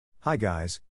Hi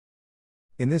guys.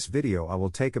 In this video I will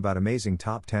take about amazing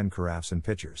top 10 carafes and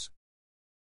pitchers.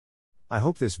 I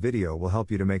hope this video will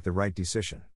help you to make the right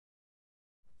decision.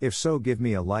 If so, give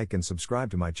me a like and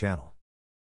subscribe to my channel.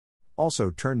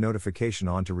 Also turn notification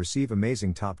on to receive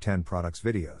amazing top 10 products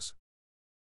videos.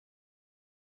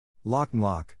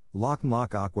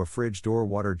 LocknLock Aqua Fridge Door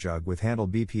Water Jug with Handle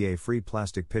BPA Free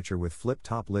Plastic Pitcher with Flip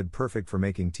Top Lid, perfect for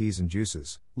making teas and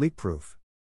juices, leak proof.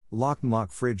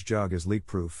 LocknLock Fridge Jug is leak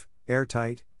proof,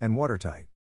 airtight, and watertight.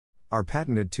 Our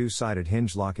patented two-sided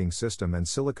hinge locking system and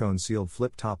silicone-sealed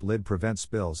flip-top lid prevent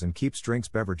spills and keeps drinks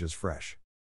beverages fresh.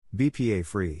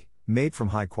 BPA-free, made from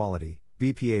high-quality,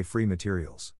 BPA-free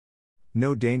materials.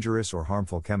 No dangerous or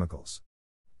harmful chemicals.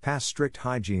 Pass strict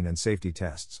hygiene and safety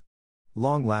tests.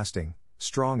 Long-lasting,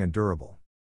 strong and durable.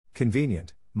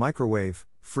 Convenient, microwave,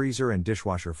 freezer and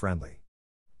dishwasher friendly.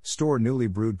 Store newly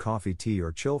brewed coffee, tea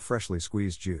or chill freshly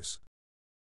squeezed juice.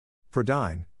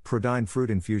 Prodyne Fruit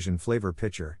Infusion Flavor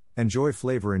Pitcher. Enjoy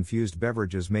flavor-infused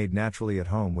beverages made naturally at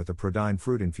home with the Prodyne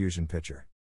Fruit Infusion Pitcher.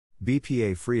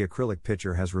 BPA-free acrylic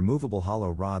pitcher has removable hollow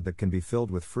rod that can be filled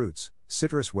with fruits,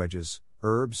 citrus wedges,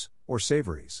 herbs, or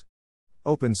savories.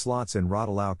 Open slots in rod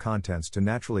allow contents to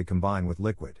naturally combine with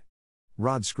liquid.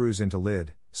 Rod screws into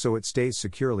lid, so it stays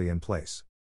securely in place.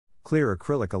 Clear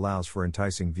acrylic allows for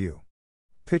enticing view.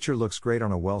 Pitcher looks great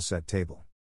on a well-set table.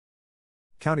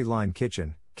 County Line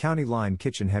Kitchen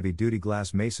heavy-duty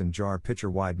glass mason jar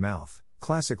pitcher, wide mouth,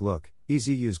 classic look,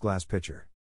 easy-use glass pitcher.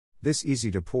 This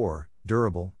easy-to-pour,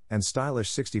 durable, and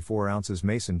stylish 64 ounces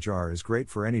mason jar is great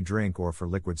for any drink or for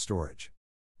liquid storage.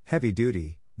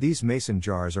 Heavy-duty, these mason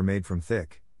jars are made from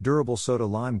thick, durable soda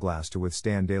lime glass to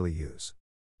withstand daily use.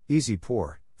 Easy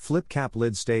pour, flip cap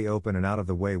lid stay open and out of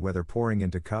the way whether pouring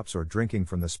into cups or drinking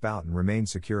from the spout and remain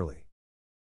securely.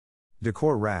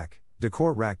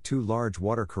 DecorRack 2 large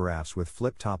water carafes with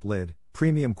flip-top lid,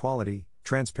 premium quality,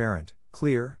 transparent,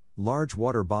 clear, large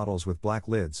water bottles with black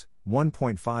lids,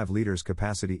 1.5 liters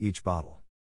capacity each bottle.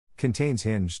 Contains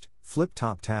hinged,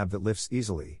 flip-top tab that lifts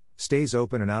easily, stays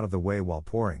open and out of the way while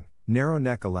pouring, narrow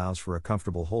neck allows for a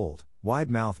comfortable hold,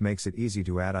 wide mouth makes it easy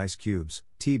to add ice cubes,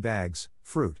 tea bags,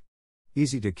 fruit.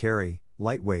 Easy to carry,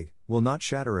 lightweight, will not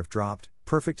shatter if dropped,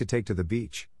 perfect to take to the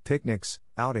beach, picnics,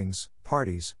 outings,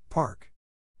 parties, park.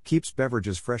 Keeps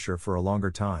beverages fresher for a longer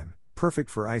time,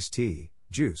 perfect for iced tea,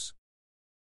 juice.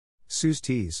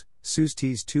 SUSTEAS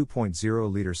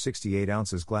 2.0 liter 68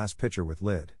 ounces glass pitcher with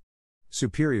lid.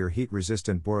 Superior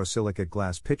heat-resistant borosilicate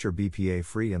glass pitcher,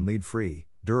 BPA-free and lead-free,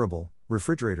 durable,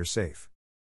 refrigerator safe.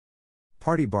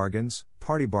 Party Bargains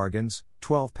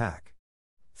 12-pack.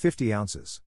 50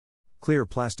 ounces. Clear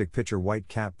plastic pitcher, white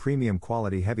cap, premium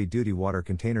quality heavy-duty water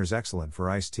containers, excellent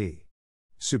for iced tea.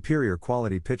 Superior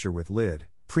quality pitcher with lid.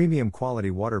 Premium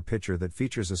quality water pitcher that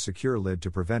features a secure lid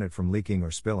to prevent it from leaking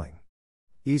or spilling.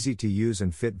 Easy to use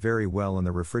and fit very well in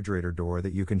the refrigerator door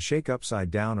that you can shake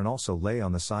upside down and also lay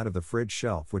on the side of the fridge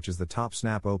shelf, which is the top,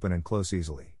 snap open and close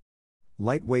easily.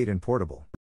 Lightweight and portable.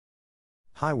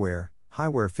 Hiware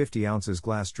 50 ounces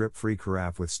glass drip-free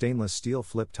carafe with stainless steel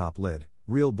flip-top lid,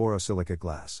 real borosilicate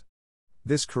glass.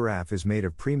 This carafe is made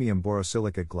of premium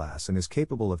borosilicate glass and is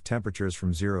capable of temperatures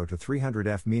from 0 to 300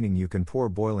 F, meaning you can pour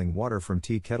boiling water from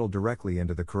tea kettle directly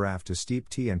into the carafe to steep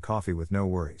tea and coffee with no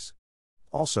worries.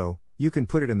 Also, you can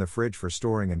put it in the fridge for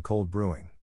storing and cold brewing.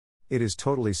 It is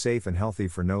totally safe and healthy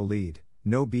for no lead,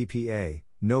 no BPA,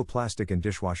 no plastic and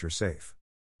dishwasher safe.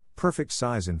 Perfect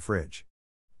size in fridge.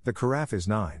 The carafe is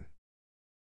 9.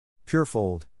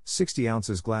 Purefold 60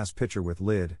 ounces glass pitcher with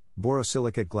lid,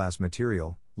 borosilicate glass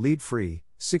material, lead-free,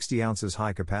 60 ounces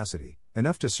high capacity,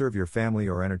 enough to serve your family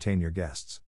or entertain your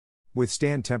guests.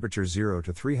 Withstand temperature 0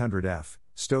 to 300 F,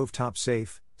 stove-top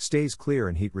safe, stays clear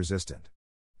and heat-resistant.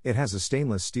 It has a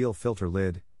stainless steel filter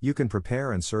lid, you can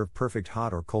prepare and serve perfect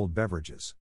hot or cold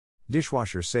beverages.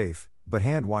 Dishwasher safe, but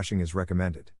hand washing is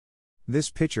recommended. This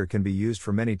pitcher can be used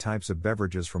for many types of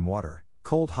beverages from water,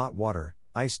 cold hot water,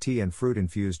 iced tea and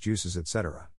fruit-infused juices,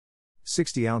 etc.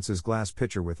 60 ounces glass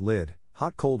pitcher with lid,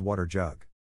 hot-cold water jug.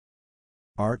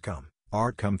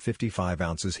 Artcome 55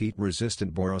 ounces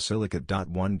heat-resistant borosilicate.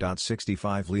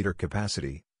 1.65 liter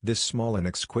capacity. This small and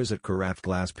exquisite carafe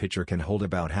glass pitcher can hold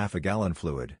about half a gallon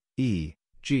fluid,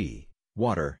 e.g.,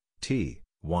 water, tea,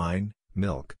 wine,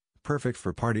 milk, perfect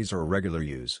for parties or regular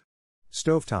use.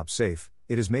 Stovetop safe,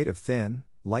 it is made of thin,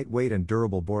 lightweight and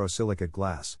durable borosilicate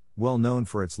glass, well known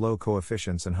for its low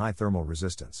coefficients and high thermal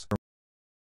resistance.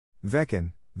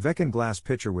 Vekonn Glass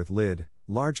Pitcher with lid,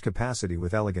 large capacity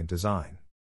with elegant design.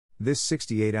 This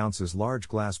 68 ounces large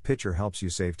glass pitcher helps you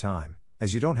save time,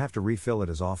 as you don't have to refill it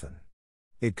as often.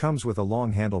 It comes with a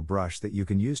long handled brush that you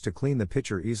can use to clean the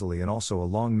pitcher easily and also a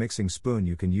long mixing spoon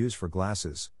you can use for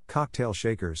glasses, cocktail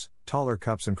shakers, taller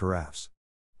cups and carafes.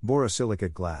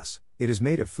 Borosilicate glass. It is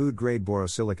made of food-grade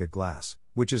borosilicate glass,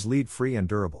 which is lead-free and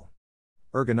durable.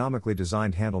 Ergonomically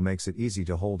designed handle makes it easy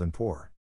to hold and pour.